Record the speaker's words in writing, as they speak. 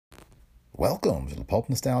Welcome to the Pulp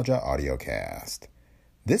Nostalgia audiocast.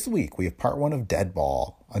 This week we have part 1 of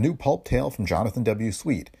Deadball, a new pulp tale from Jonathan W.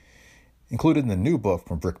 Sweet, included in the new book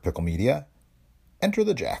from Brick Pickle Media, Enter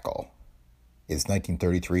the Jackal. It's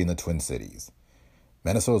 1933 in the Twin Cities.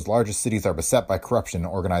 Minnesota's largest cities are beset by corruption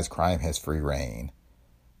and organized crime has free reign.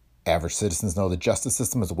 Average citizens know the justice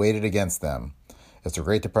system is weighted against them, as the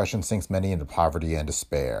Great Depression sinks many into poverty and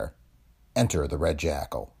despair. Enter the Red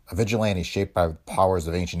Jackal, a vigilante shaped by the powers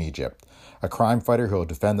of ancient Egypt, a crime fighter who will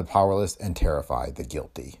defend the powerless and terrify the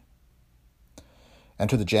guilty.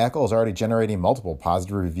 Enter the Jackal is already generating multiple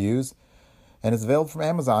positive reviews and is available from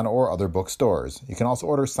Amazon or other bookstores. You can also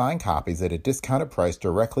order signed copies at a discounted price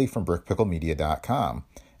directly from brickpicklemedia.com,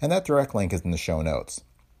 and that direct link is in the show notes.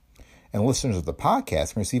 And listeners of the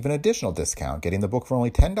podcast can receive an additional discount, getting the book for only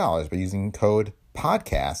 $10 by using code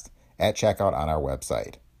PODCAST at checkout on our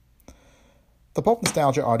website. The Pulp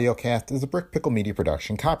Nostalgia audiocast is a Brick Pickle Media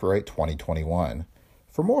production, copyright 2021.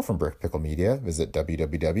 For more from Brick Pickle Media, visit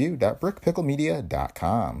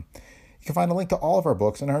www.brickpicklemedia.com. You can find a link to all of our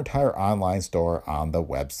books and our entire online store on the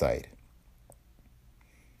website.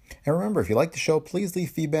 And remember, if you like the show, please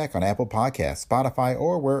leave feedback on Apple Podcasts, Spotify,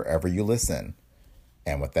 or wherever you listen.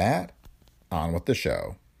 And with that, on with the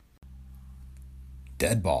show.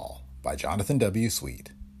 Deadball by Jonathan W.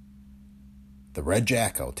 Sweet. The Red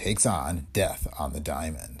Jackal takes on Death on the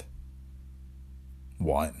Diamond.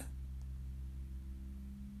 1.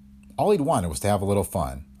 All he'd wanted was to have a little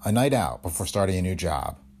fun, a night out before starting a new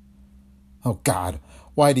job. Oh God,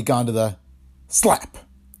 why had he gone to the... Slap!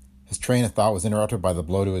 His train of thought was interrupted by the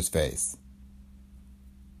blow to his face.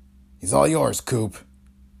 He's all yours, Coop,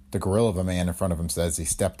 the gorilla of a man in front of him said as he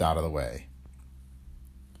stepped out of the way.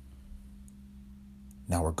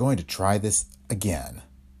 Now we're going to try this again,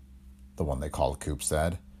 the one they called Coop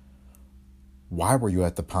said. Why were you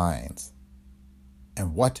at the Pines?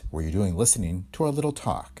 And what were you doing listening to our little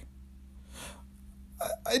talk?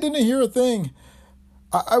 I didn't hear a thing.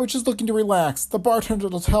 I was just looking to relax. The bartender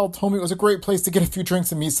at the hotel told me it was a great place to get a few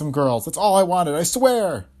drinks and meet some girls. That's all I wanted, I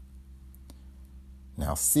swear.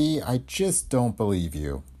 Now see, I just don't believe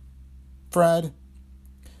you. Fred.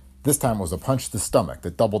 This time it was a punch to the stomach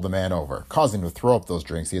that doubled the man over, causing him to throw up those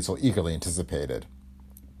drinks he had so eagerly anticipated.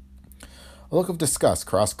 A look of disgust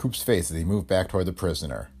crossed Coop's face as he moved back toward the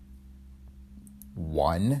prisoner.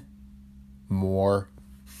 One more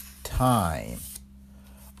time.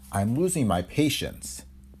 I'm losing my patience.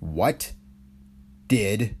 What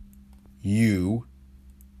did you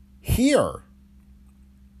hear?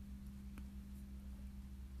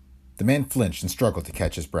 The man flinched and struggled to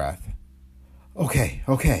catch his breath. Okay.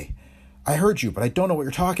 I heard you, but I don't know what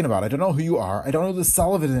you're talking about. I don't know who you are. I don't know who this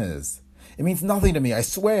Sullivan is. It means nothing to me, I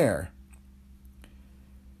swear.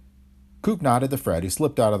 Coop nodded to Fred, who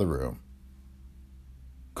slipped out of the room.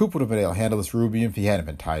 Coop would have been able to handle this Ruby if he hadn't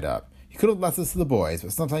been tied up. He could have left this to the boys,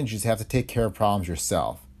 but sometimes you just have to take care of problems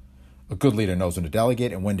yourself. A good leader knows when to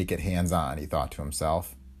delegate and when to get hands-on, he thought to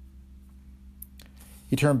himself.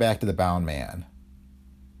 He turned back to the bound man.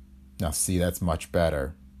 Now see, that's much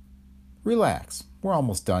better. Relax, we're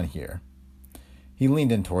almost done here. He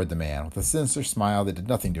leaned in toward the man with a sinister smile that did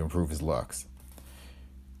nothing to improve his looks.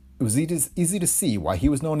 It was easy to see why he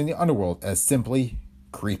was known in the underworld as simply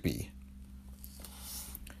creepy.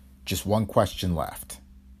 Just one question left.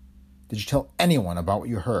 Did you tell anyone about what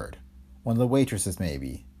you heard? One of the waitresses,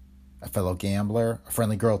 maybe? A fellow gambler? A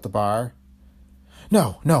friendly girl at the bar?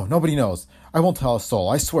 No, nobody knows. I won't tell a soul.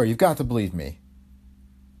 I swear, you've got to believe me.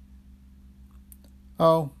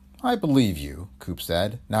 Oh, I believe you, Coop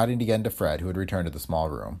said, nodding again to Fred, who had returned to the small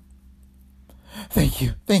room. Thank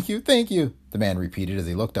you, the man repeated as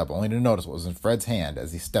he looked up, only to notice what was in Fred's hand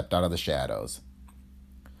as he stepped out of the shadows.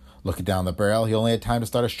 Looking down the barrel, he only had time to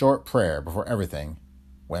start a short prayer before everything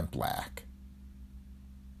went black.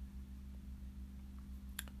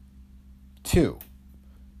 2.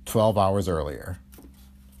 12 hours earlier.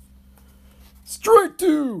 Strike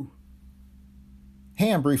 2!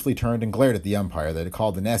 Ham briefly turned and glared at the umpire that had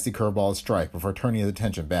called the nasty curveball a strike before turning his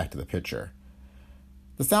attention back to the pitcher.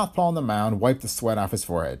 The southpaw on the mound wiped the sweat off his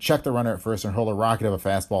forehead, checked the runner at first, and hurled a rocket of a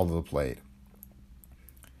fastball to the plate.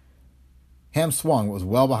 Ham swung what was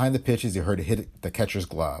well behind the pitch as he heard it hit the catcher's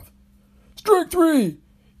glove. Strike 3!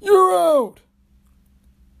 You're out!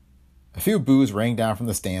 A few boos rang down from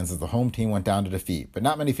the stands as the home team went down to defeat, but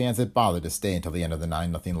not many fans had bothered to stay until the end of the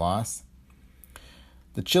 9-0 loss.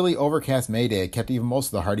 The chilly, overcast May day had kept even most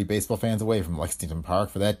of the hardy baseball fans away from Lexington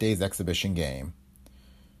Park for that day's exhibition game.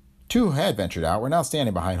 2 who had ventured out were now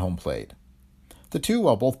standing behind home plate. The 2,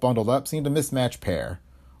 while both bundled up, seemed a mismatched pair.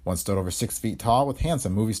 One stood over 6 feet tall with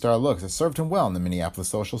handsome movie star looks that served him well in the Minneapolis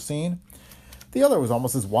social scene. The other was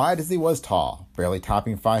almost as wide as he was tall, barely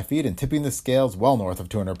topping 5 feet and tipping the scales well north of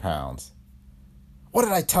 200 pounds. "What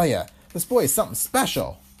did I tell you? This boy is something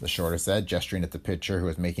special," the shorter said, gesturing at the pitcher who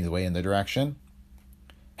was making his way in their direction.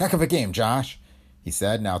 "Heck of a game, Josh," he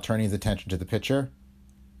said, now turning his attention to the pitcher.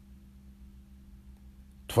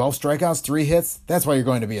 12 strikeouts, 3 hits? That's why you're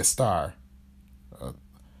going to be a star.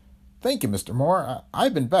 Thank you, Mr. Moore.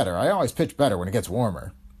 I've been better. I always pitch better when it gets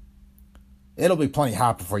warmer. It'll be plenty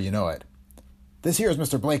hot before you know it. This here is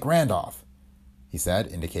Mr. Blake Randolph," he said,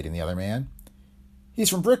 indicating the other man. "He's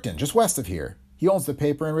from Brickton, just west of here. He owns the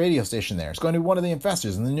paper and radio station there. He's going to be one of the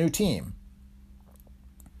investors in the new team."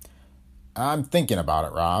 "I'm thinking about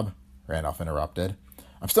it, Rob," Randolph interrupted.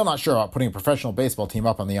 "I'm still not sure about putting a professional baseball team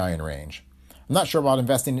up on the iron range. I'm not sure about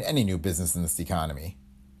investing in any new business in this economy."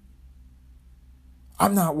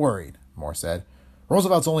 "I'm not worried," Moore said.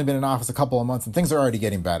 "Roosevelt's only been in office a couple of months and things are already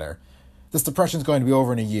getting better. This depression's going to be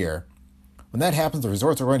over in a year. When that happens, the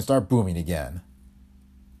resorts are going to start booming again."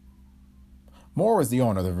 Moore was the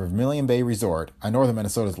owner of the Vermilion Bay Resort on northern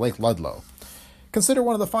Minnesota's Lake Ludlow, considered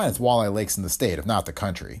one of the finest walleye lakes in the state, if not the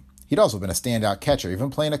country. He'd also been a standout catcher, even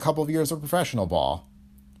playing a couple of years of professional ball.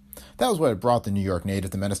 That was what had brought the New York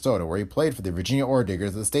native to Minnesota, where he played for the Virginia Ore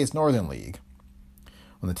Diggers of the state's Northern League.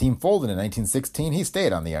 When the team folded in 1916, he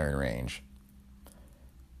stayed on the Iron Range.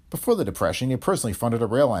 Before the Depression, he personally funded a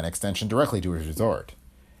rail line extension directly to his resort,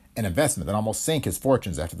 an investment that almost sank his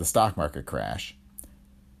fortunes after the stock market crash.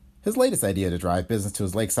 His latest idea to drive business to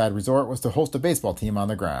his lakeside resort was to host a baseball team on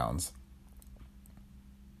the grounds.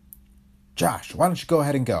 "Josh, why don't you go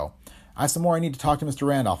ahead and go? I have some more I need to talk to Mr.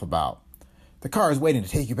 Randolph about. The car is waiting to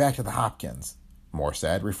take you back to the Hopkins," Moore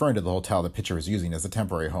said, referring to the hotel the pitcher was using as a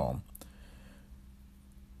temporary home.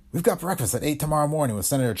 "We've got breakfast at 8 tomorrow morning with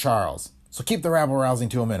Senator Charles, so keep the rabble-rousing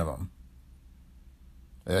to a minimum."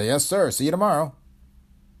 "Yes, sir. See you tomorrow."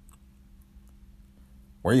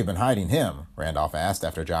 "Where you been hiding him?" Randolph asked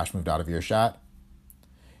after Josh moved out of earshot.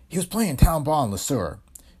 "He was playing town ball in Le Sueur.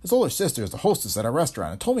 His older sister is the hostess at our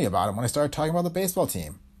restaurant and told me about him when I started talking about the baseball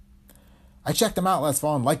team. I checked him out last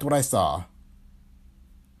fall and liked what I saw."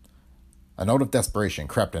 A note of desperation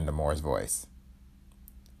crept into Moore's voice.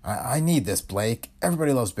 I need this, Blake.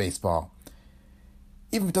 Everybody loves baseball.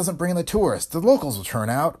 Even if it doesn't bring in the tourists, the locals will turn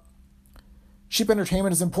out. Cheap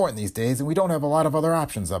entertainment is important these days, and we don't have a lot of other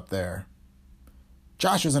options up there.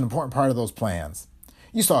 Josh is an important part of those plans.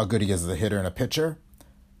 You saw how good he is as a hitter and a pitcher.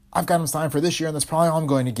 I've got him signed for this year, and that's probably all I'm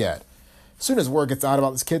going to get. As soon as word gets out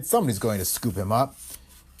about this kid, somebody's going to scoop him up.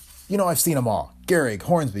 You know, I've seen them all. Gehrig,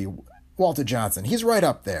 Hornsby, Walter Johnson. He's right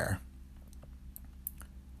up there."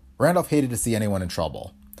 Randolph hated to see anyone in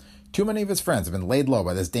trouble. Too many of his friends had been laid low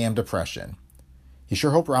by this damn depression. He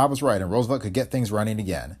sure hoped Rob was right and Roosevelt could get things running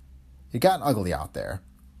again. It had gotten ugly out there.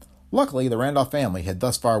 Luckily, the Randolph family had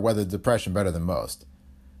thus far weathered the depression better than most.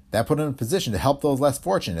 That put him in a position to help those less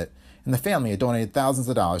fortunate, and the family had donated thousands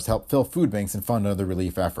of dollars to help fill food banks and fund other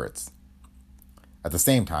relief efforts. At the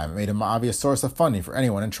same time, it made him an obvious source of funding for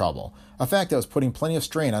anyone in trouble, a fact that was putting plenty of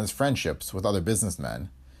strain on his friendships with other businessmen.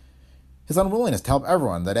 His unwillingness to help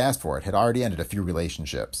everyone that asked for it had already ended a few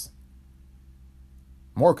relationships.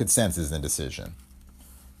 Moore could sense his indecision.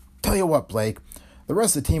 "Tell you what, Blake, the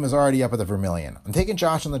rest of the team is already up at the Vermilion. I'm taking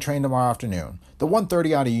Josh on the train tomorrow afternoon, the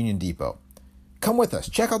 1:30 out of Union Depot. Come with us,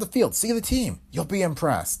 check out the field, see the team. You'll be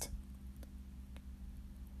impressed."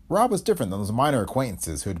 Rob was different than those minor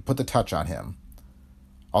acquaintances who had put the touch on him.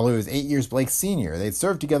 Although he was 8 years Blake's senior, they had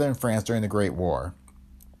served together in France during the Great War.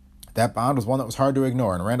 That bond was one that was hard to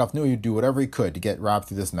ignore, and Randolph knew he would do whatever he could to get Rob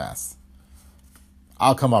through this mess.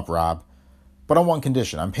 "I'll come up, Rob, but on one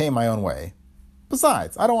condition. I'm paying my own way.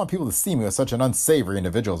 Besides, I don't want people to see me as such an unsavory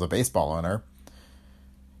individual as a baseball owner.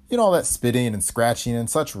 You know, all that spitting and scratching and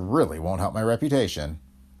such really won't help my reputation,"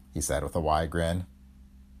 he said with a wide grin.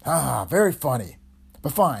 "Ah, very funny.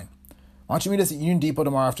 But fine. Why don't you meet us at Union Depot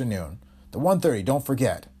tomorrow afternoon? The 1:30, don't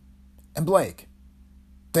forget. And Blake,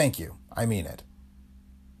 thank you. I mean it."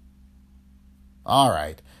 "All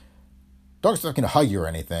right. Don't expect me to hug you or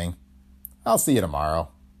anything. I'll see you tomorrow."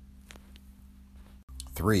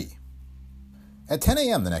 3. At 10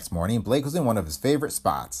 a.m. the next morning, Blake was in one of his favorite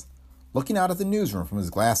spots, looking out at the newsroom from his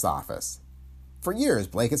glass office. For years,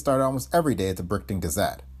 Blake had started almost every day at the Brickton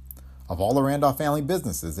Gazette. Of all the Randolph family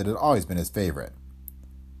businesses, it had always been his favorite.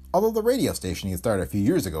 Although the radio station he had started a few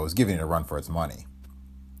years ago was giving it a run for its money.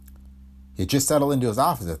 He had just settled into his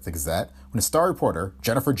office at the Gazette when his star reporter,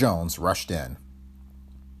 Jennifer Jones, rushed in.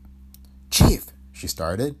 "Chief," she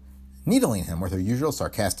started, needling him with her usual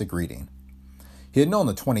sarcastic greeting. He had known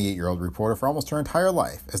the 28-year-old reporter for almost her entire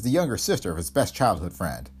life as the younger sister of his best childhood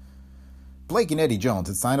friend. Blake and Eddie Jones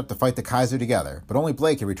had signed up to fight the Kaiser together, but only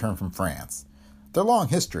Blake had returned from France. Their long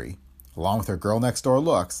history, along with her girl-next-door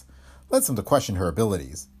looks, led some to question her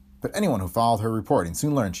abilities, but anyone who followed her reporting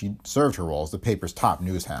soon learned she served her role as the paper's top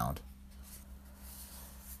news hound.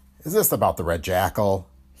 "Is this about the Red Jackal?"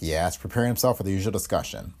 he asked, preparing himself for the usual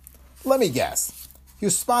discussion. "Let me guess. He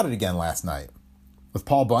was spotted again last night. With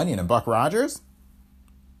Paul Bunyan and Buck Rogers?"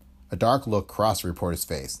 A dark look crossed the reporter's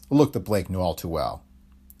face, a look that Blake knew all too well.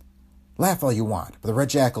 "Laugh all you want, but the Red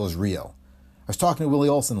Jackal is real. I was talking to Willie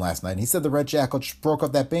Olson last night, and he said the Red Jackal just broke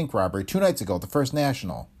up that bank robbery 2 nights ago at the First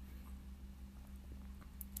National."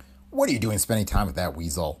 "What are you doing spending time with that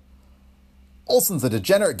weasel?" "Olson's a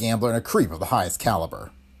degenerate gambler and a creep of the highest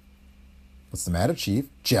caliber." "What's the matter, Chief?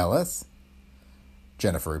 Jealous?"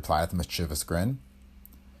 Jennifer replied with a mischievous grin.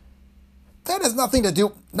 "That has nothing to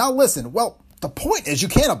do... Now listen, well, the point is you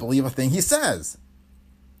cannot believe a thing he says."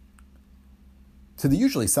 To the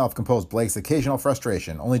usually self-composed Blake's occasional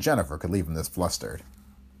frustration, only Jennifer could leave him this flustered.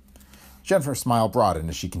 Jennifer's smile broadened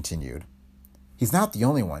as she continued. "He's not the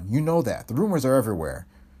only one. You know that. The rumors are everywhere.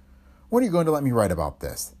 When are you going to let me write about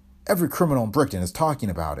this? Every criminal in Brickton is talking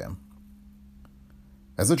about him."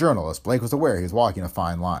 As a journalist, Blake was aware he was walking a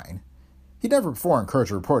fine line. He'd never before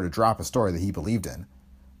encouraged a reporter to drop a story that he believed in,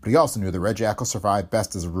 but he also knew the Red Jackal survived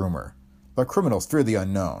best as a rumor. Let criminals fear the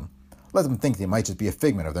unknown. Let them think they might just be a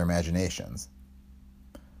figment of their imaginations.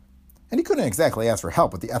 And he couldn't exactly ask for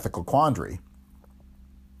help with the ethical quandary.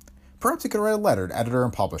 Perhaps he could write a letter to editor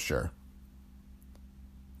and publisher.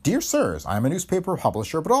 "Dear Sirs, I am a newspaper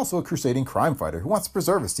publisher, but also a crusading crime fighter who wants to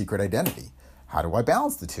preserve his secret identity. How do I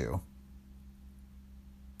balance the two?"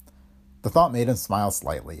 The thought made him smile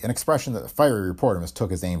slightly, an expression that the fiery reporter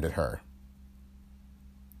mistook as aimed at her.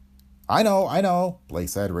 I know, Blake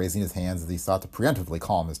said, raising his hands as he sought to preemptively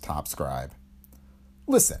calm his top scribe.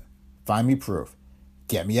 "Listen, find me proof.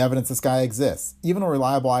 Get me evidence this guy exists, even a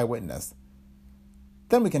reliable eyewitness.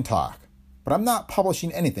 Then we can talk, but I'm not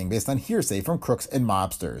publishing anything based on hearsay from crooks and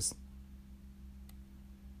mobsters.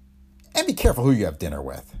 And be careful who you have dinner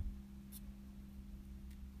with."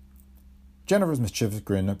 Jennifer's mischievous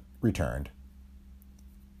grin returned.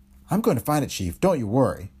 "I'm going to find it, Chief. Don't you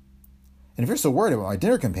worry. And if you're so worried about my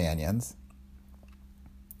dinner companions..."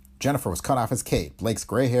 Jennifer was cut off as Kate, Blake's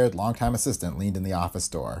gray-haired, longtime assistant, leaned in the office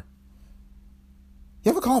door.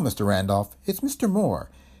 "You have a call, Mr. Randolph. It's Mr. Moore.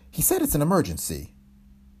 He said it's an emergency."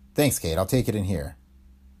 "Thanks, Kate. I'll take it in here."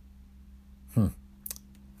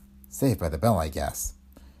 Saved by the bell, I guess,"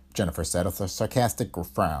 Jennifer said with a sarcastic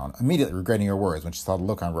frown, immediately regretting her words when she saw the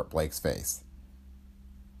look on Blake's face.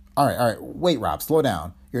 All right. Wait, Rob, slow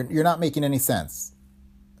down. You're not making any sense.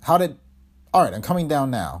 All right, I'm coming down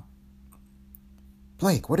now."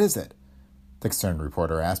 "Blake, what is it?" the concerned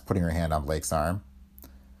reporter asked, putting her hand on Blake's arm.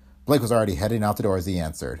 Blake was already heading out the door as he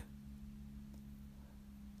answered.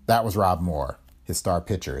 "That was Rob Moore. His star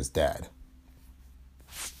pitcher is dead."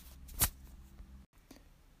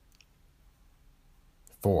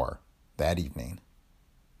 "4. That evening.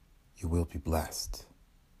 You will be blessed,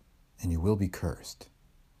 and you will be cursed,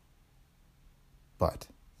 but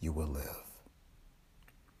you will live."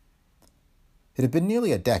 It had been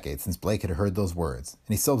nearly a decade since Blake had heard those words,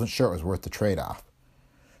 and he still wasn't sure it was worth the trade-off.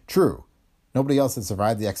 True, nobody else had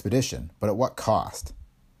survived the expedition, but at what cost?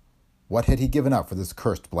 What had he given up for this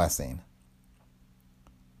cursed blessing?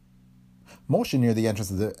 Motion near the entrance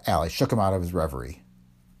of the alley shook him out of his reverie.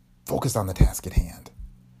 Focused on the task at hand.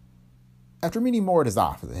 After meeting Moore at his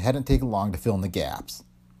office, it hadn't taken long to fill in the gaps.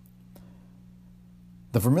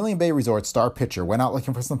 The Vermilion Bay Resort's star pitcher went out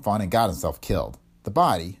looking for some fun and got himself killed. The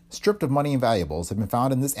body, stripped of money and valuables, had been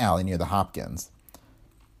found in this alley near the Hopkins.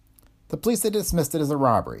 The police had dismissed it as a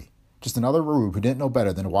robbery, just another rube who didn't know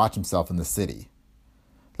better than to watch himself in the city.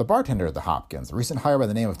 The bartender at the Hopkins, a recent hire by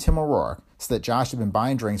the name of Tim O'Rourke, said that Josh had been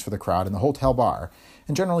buying drinks for the crowd in the hotel bar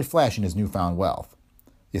and generally flashing his newfound wealth.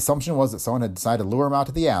 The assumption was that someone had decided to lure him out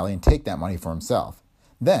to the alley and take that money for himself.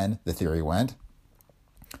 Then, the theory went,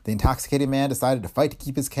 the intoxicated man decided to fight to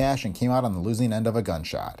keep his cash and came out on the losing end of a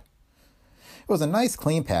gunshot. It was a nice,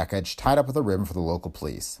 clean package tied up with a ribbon for the local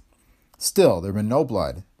police. Still, there had been no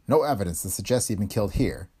blood, no evidence to suggest he had been killed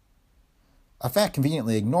here. A fact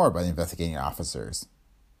conveniently ignored by the investigating officers.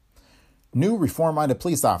 New, reform-minded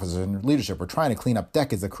police officers and leadership were trying to clean up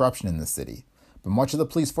decades of corruption in the city, but much of the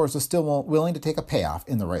police force was still willing to take a payoff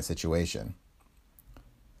in the right situation.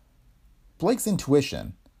 Blake's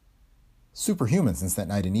intuition, superhuman since that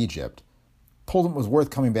night in Egypt, told him it was worth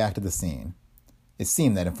coming back to the scene. It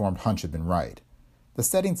seemed that informed hunch had been right. The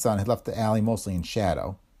setting sun had left the alley mostly in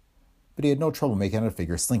shadow, but he had no trouble making out a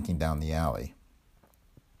figure slinking down the alley.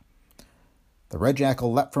 The Red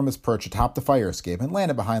Jackal leapt from his perch atop the fire escape and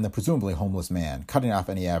landed behind the presumably homeless man, cutting off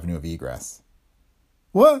any avenue of egress.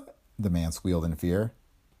 "What? The man squealed in fear.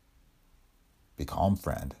 Be calm,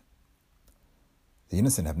 friend. The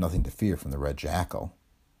innocent have nothing to fear from the red jackal,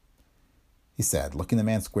 he said, looking the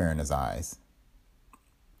man square in his eyes.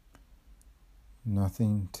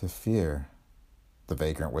 Nothing to fear, the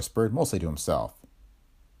vagrant whispered, mostly to himself.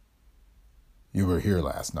 You were here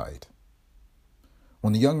last night.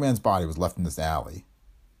 When the young man's body was left in this alley,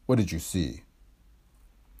 what did you see?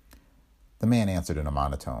 The man answered in a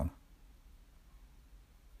monotone.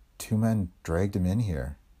 2 men dragged him in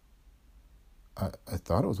here. I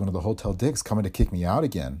thought it was one of the hotel dicks coming to kick me out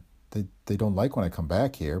again. They don't like when I come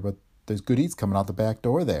back here, but there's good eats coming out the back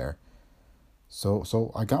door there.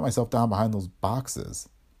 So I got myself down behind those boxes,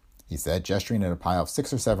 he said, gesturing at a pile of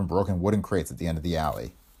 6 or 7 broken wooden crates at the end of the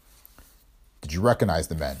alley. Did you recognize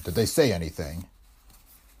the men? Did they say anything?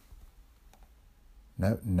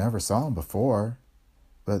 Never saw them before,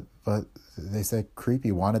 but they said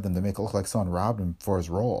Creepy wanted them to make it look like someone robbed him for his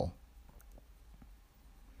role.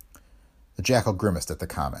 The jackal grimaced at the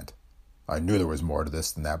comment. I knew there was more to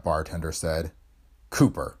this than that bartender said.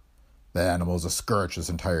 Cooper. That animal is a scourge to this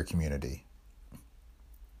entire community.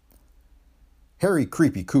 Harry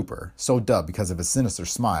Creepy Cooper, so dubbed because of his sinister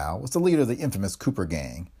smile, was the leader of the infamous Cooper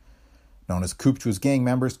gang. Known as Coop to his gang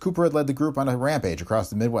members, Cooper had led the group on a rampage across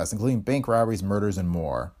the Midwest, including bank robberies, murders, and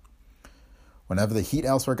more. Whenever the heat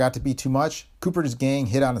elsewhere got to be too much, Cooper and his gang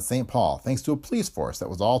hid out in St. Paul, thanks to a police force that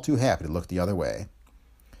was all too happy to look the other way.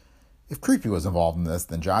 If Creepy was involved in this,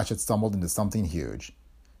 then Josh had stumbled into something huge.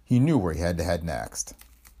 He knew where he had to head next.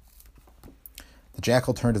 The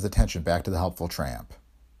jackal turned his attention back to the helpful tramp.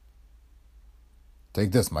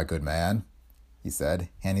 Take this, my good man, he said,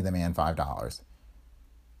 handing the man $5.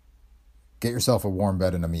 Get yourself a warm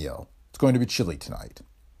bed and a meal. It's going to be chilly tonight.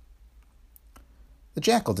 The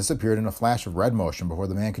jackal disappeared in a flash of red motion before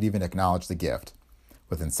the man could even acknowledge the gift.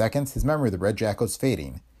 Within seconds, his memory of the red jackal was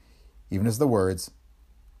fading, even as the words,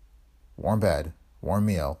 warm bed, warm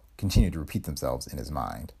meal, continued to repeat themselves in his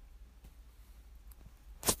mind.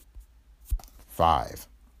 5.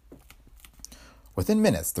 Within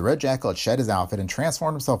minutes, the red jackal had shed his outfit and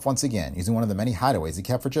transformed himself once again, using one of the many hideaways he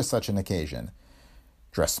kept for just such an occasion.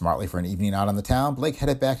 Dressed smartly for an evening out on the town, Blake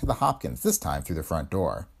headed back to the Hopkins, this time through the front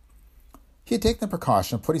door. He had taken the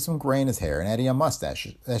precaution of putting some gray in his hair and adding a mustache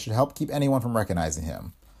that should help keep anyone from recognizing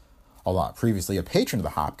him. Although not previously a patron of the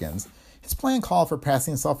Hopkins, his plan called for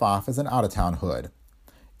passing himself off as an out-of-town hood.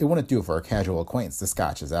 It wouldn't do for a casual acquaintance to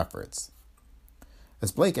scotch his efforts.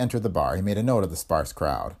 As Blake entered the bar, he made a note of the sparse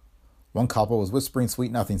crowd. One couple was whispering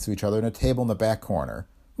sweet nothings to each other at a table in the back corner,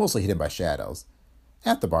 mostly hidden by shadows.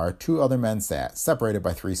 At the bar, 2 other men sat, separated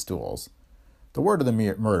by 3 stools. The word of the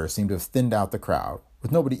murder seemed to have thinned out the crowd,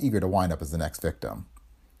 with nobody eager to wind up as the next victim.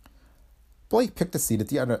 Blake picked a seat at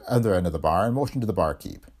the other end of the bar and motioned to the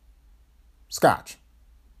barkeep. Scotch.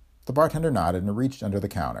 The bartender nodded and reached under the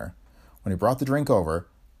counter. When he brought the drink over,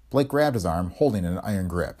 Blake grabbed his arm, holding it in an iron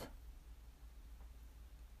grip.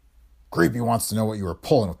 Creepy wants to know what you were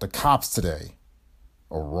pulling with the cops today,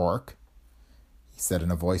 O'Rourke, he said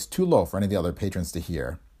in a voice too low for any of the other patrons to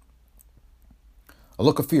hear. A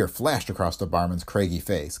look of fear flashed across the barman's craggy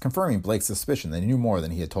face, confirming Blake's suspicion that he knew more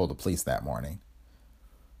than he had told the police that morning.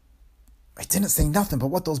 I didn't say nothing but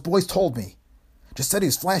what those boys told me. Just said he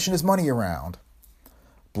was flashing his money around.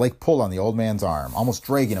 Blake pulled on the old man's arm, almost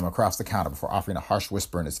dragging him across the counter before offering a harsh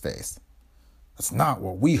whisper in his face. That's not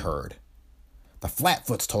what we heard. The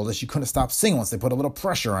Flatfoots told us you couldn't stop singing once they put a little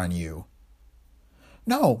pressure on you.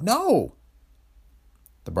 No!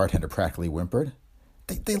 The bartender practically whimpered.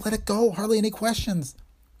 They let it go, hardly any questions.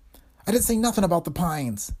 I didn't say nothing about the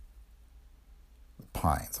Pines. The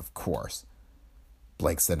Pines, of course,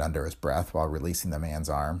 Blake said under his breath while releasing the man's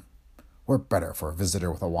arm. We're better for a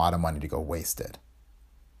visitor with a wad of money to go wasted.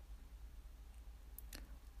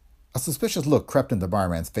 A suspicious look crept into the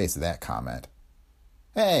barman's face at that comment.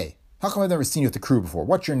 Hey, how come I've never seen you with the crew before?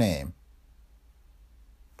 What's your name?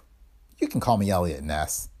 You can call me Elliot,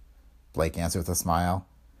 Ness, Blake answered with a smile.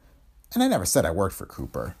 And I never said I worked for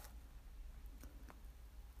Cooper.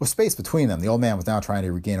 With space between them, the old man was now trying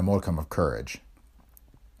to regain a modicum of courage.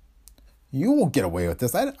 You won't get away with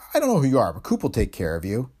this. I don't know who you are, but Coop will take care of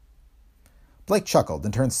you. Blake chuckled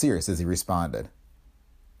and turned serious as he responded.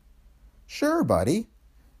 Sure, buddy.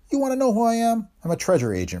 You want to know who I am? I'm a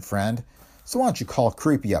treasure agent, friend. So why don't you call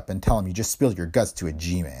Creepy up and tell him you just spilled your guts to a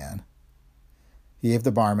G-man? He gave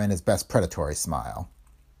the barman his best predatory smile.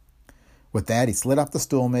 With that, he slid off the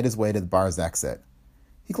stool and made his way to the bar's exit.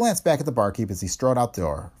 He glanced back at the barkeep as he strode out the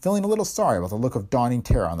door, feeling a little sorry about the look of dawning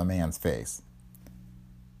terror on the man's face.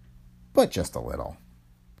 But just a little.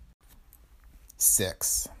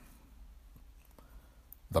 6.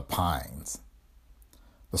 The Pines.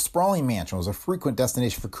 The sprawling mansion was a frequent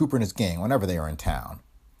destination for Cooper and his gang whenever they were in town.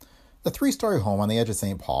 The 3-story home on the edge of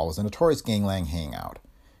St. Paul was a notorious gangland hangout.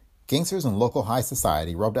 Gangsters and local high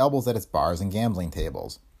society rubbed elbows at its bars and gambling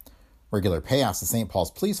tables. Regular payouts to St.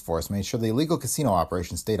 Paul's police force made sure the illegal casino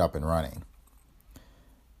operation stayed up and running.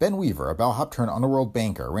 Ben Weaver, a bellhop-turned-underworld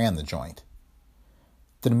banker, ran the joint.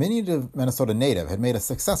 The diminutive Minnesota native had made a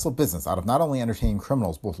successful business out of not only entertaining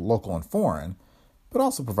criminals both local and foreign, but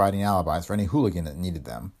also providing alibis for any hooligan that needed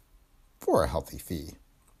them, for a healthy fee.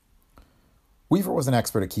 Weaver was an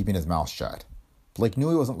expert at keeping his mouth shut. Blake knew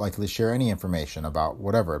he wasn't likely to share any information about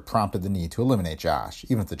whatever had prompted the need to eliminate Josh,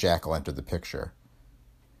 even if the Jackal entered the picture.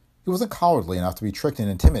 He wasn't cowardly enough to be tricked and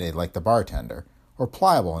intimidated like the bartender, or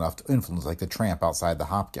pliable enough to influence like the tramp outside the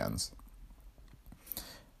Hopkins.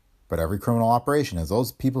 But every criminal operation has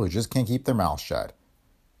those people who just can't keep their mouths shut.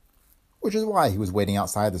 Which is why he was waiting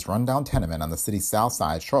outside this rundown tenement on the city's south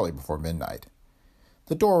side shortly before midnight.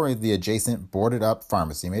 The doorway of the adjacent, boarded-up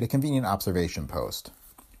pharmacy made a convenient observation post.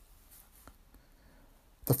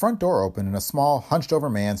 The front door opened and a small, hunched-over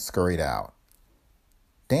man scurried out.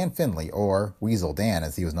 Dan Finley, or Weasel Dan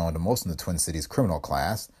as he was known to most in the Twin Cities criminal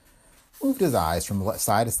class, moved his eyes from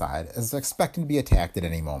side to side as if expecting to be attacked at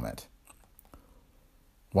any moment.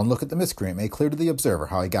 One look at the miscreant made clear to the observer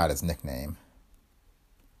how he got his nickname.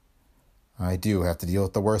 I do have to deal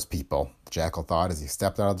with the worst people, the Jackal thought as he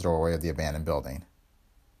stepped out of the doorway of the abandoned building.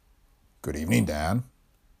 Good evening, Dan.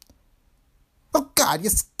 Oh, God, you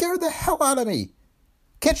scared the hell out of me.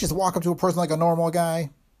 Can't you just walk up to a person like a normal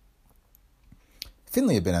guy?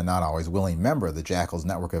 Finley had been a not always willing member of the Jackal's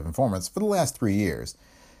network of informants for the last 3 years,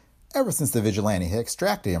 ever since the vigilante had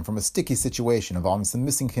extracted him from a sticky situation involving some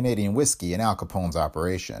missing Canadian whiskey in Al Capone's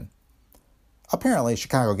operation. Apparently,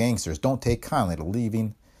 Chicago gangsters don't take kindly to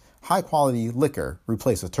leaving high-quality liquor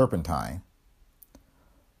replaced with turpentine.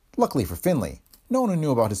 Luckily for Finley, no one who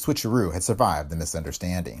knew about his switcheroo had survived the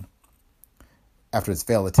misunderstanding. After his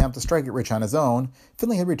failed attempt to strike it rich on his own,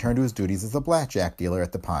 Finley had returned to his duties as a blackjack dealer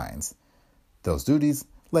at the Pines. Those duties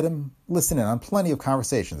let him listen in on plenty of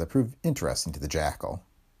conversations that proved interesting to the Jackal.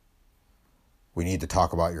 We need to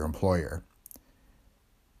talk about your employer.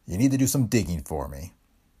 You need to do some digging for me.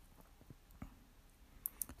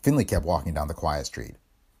 Finley kept walking down the quiet street.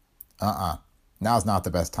 Now's not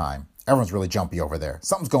the best time. Everyone's really jumpy over there.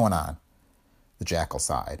 Something's going on. The Jackal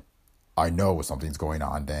sighed. I know something's going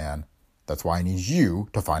on, Dan. That's why I need you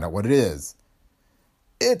to find out what it is.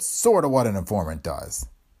 It's sort of what an informant does.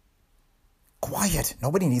 Quiet!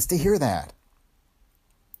 Nobody needs to hear that.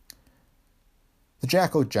 The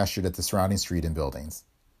Jackal gestured at the surrounding street and buildings.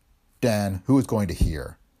 Dan, who is going to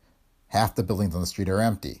hear? Half the buildings on the street are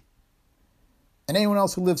empty. And anyone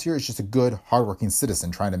else who lives here is just a good, hard-working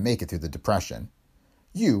citizen trying to make it through the Depression.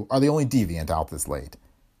 You are the only deviant out this late.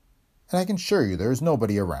 And I can assure you there is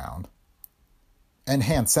nobody around.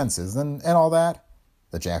 Enhanced senses and all that,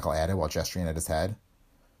 the Jackal added while gesturing at his head.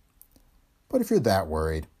 But if you're that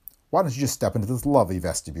worried, why don't you just step into this lovely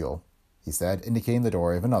vestibule, he said, indicating the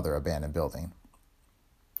doorway of another abandoned building.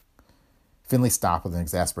 Finley stopped with an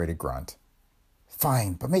exasperated grunt.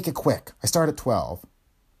 Fine, but make it quick. I start at 12.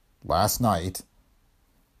 Last night?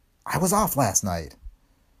 I was off last night.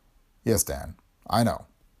 Yes, Dan, I know.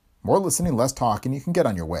 More listening, less talking, you can get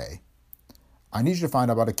on your way. I need you to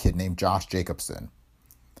find out about a kid named Josh Jacobson.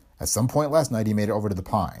 At some point last night, he made it over to the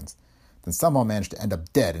Pines, then somehow managed to end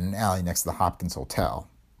up dead in an alley next to the Hopkins Hotel.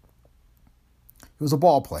 He was a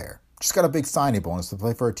ball player, just got a big signing bonus to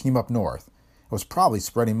play for a team up north, and was probably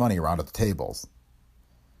spreading money around at the tables.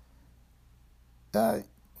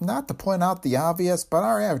 Not to point out the obvious, but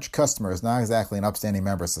our average customer is not exactly an upstanding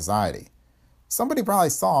member of society. Somebody probably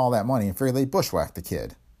saw all that money and figured they bushwhacked the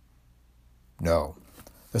kid. No,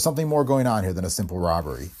 there's something more going on here than a simple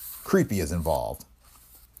robbery. Creepy is involved.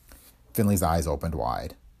 Finley's eyes opened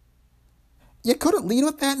wide. You couldn't lead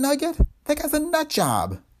with that nugget? That guy's a nut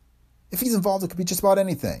job. If he's involved, it could be just about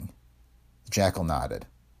anything. The Jackal nodded.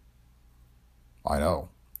 I know.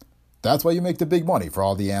 That's why you make the big money for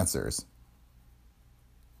all the answers.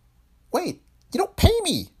 Wait, you don't pay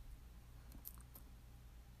me.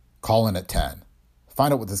 Call in at 10.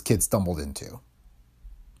 Find out what this kid stumbled into.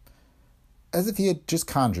 As if he had just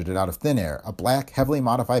conjured it out of thin air, a black, heavily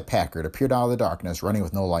modified Packard appeared out of the darkness, running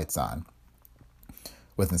with no lights on.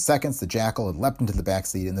 Within seconds, the Jackal had leapt into the back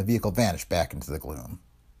seat and the vehicle vanished back into the gloom.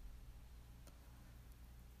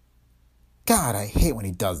 God, I hate when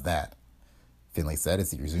he does that, Finley said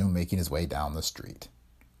as he resumed making his way down the street.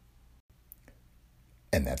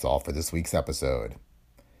 And that's all for this week's episode.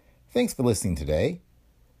 Thanks for listening today.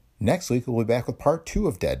 Next week, we'll be back with part 2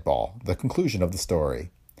 of Deadball, the conclusion of the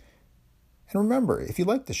story. And remember, if you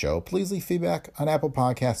like the show, please leave feedback on Apple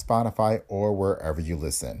Podcasts, Spotify, or wherever you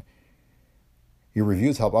listen. Your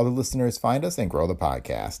reviews help other listeners find us and grow the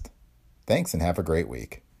podcast. Thanks and have a great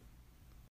week.